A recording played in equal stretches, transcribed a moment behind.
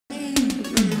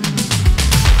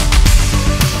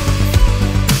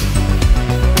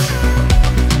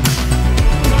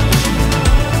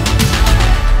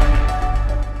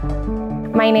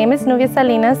My name is Nuvia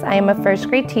Salinas. I am a first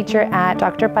grade teacher at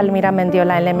Dr. Palmira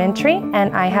Mendiola Elementary,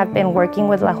 and I have been working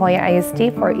with La Joya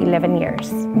ISD for 11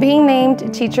 years. Being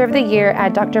named Teacher of the Year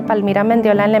at Dr. Palmira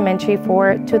Mendiola Elementary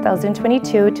for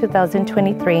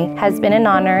 2022-2023 has been an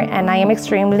honor, and I am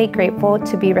extremely grateful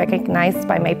to be recognized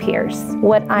by my peers.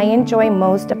 What I enjoy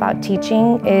most about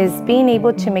teaching is being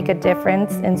able to make a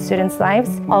difference in students'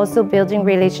 lives, also building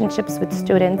relationships with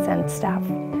students and staff.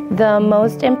 The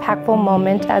most impactful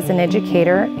moment as an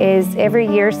educator is every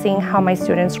year seeing how my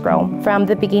students grow. From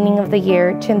the beginning of the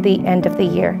year to the end of the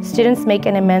year, students make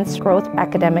an immense growth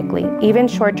academically. Even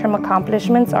short-term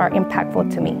accomplishments are impactful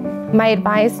to me. My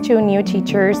advice to new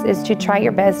teachers is to try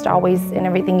your best always in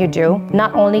everything you do,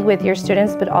 not only with your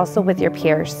students, but also with your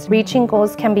peers. Reaching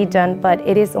goals can be done, but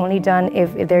it is only done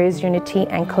if there is unity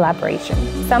and collaboration.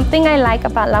 Something I like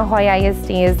about La Joya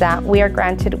ISD is that we are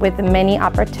granted with many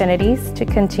opportunities to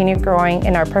continue growing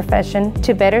in our profession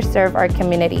to better serve our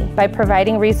community by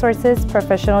providing resources,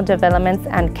 professional developments,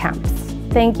 and camps.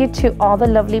 Thank you to all the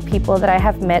lovely people that I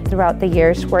have met throughout the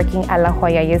years working at La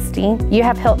Joya ISD. You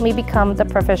have helped me become the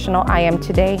professional I am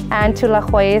today, and to La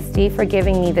Joya ISD for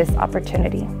giving me this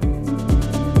opportunity.